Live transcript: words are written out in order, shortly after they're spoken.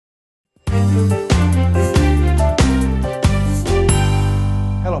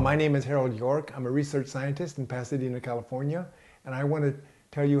My name is Yorke. I'm a research scientist in Pasadena, California, and I want to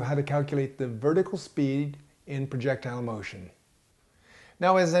tell you how to calculate the vertical speed in projectile motion.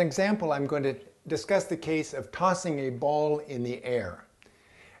 Now, as an example, I'm going to discuss the case of tossing a ball in the air.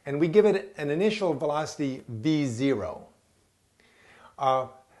 And we give it an initial velocity v0.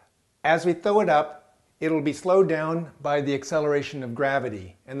 As we throw it up, it'll be slowed down by the acceleration of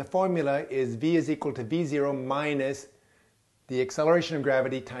gravity. And the formula is v is equal to v0 minus the acceleration of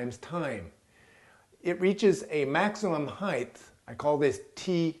gravity times time. It reaches a maximum height, I call this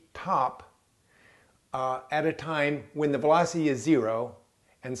t top, at a time when the velocity is 0,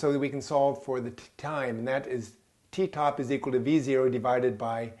 and so that we can solve for the time, and that is t top is equal to v0 divided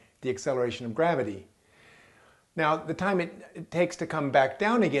by the acceleration of gravity. Now, the time it takes to come back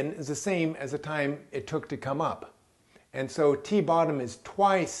down again is the same as the time it took to come up. And so t bottom is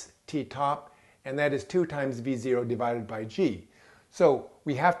twice t top, and that is 2 times v0 divided by g. So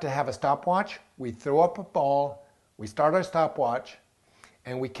we have to have a stopwatch. We throw up a ball, we start our stopwatch,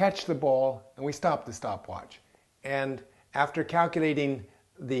 and we catch the ball, and we stop the stopwatch. And after calculating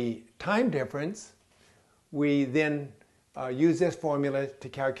the time difference, we then use this formula to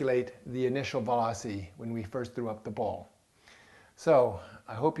calculate the initial velocity when we first threw up the ball. So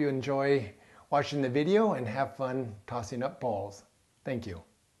I hope you enjoy watching the video and have fun tossing up balls. Thank you.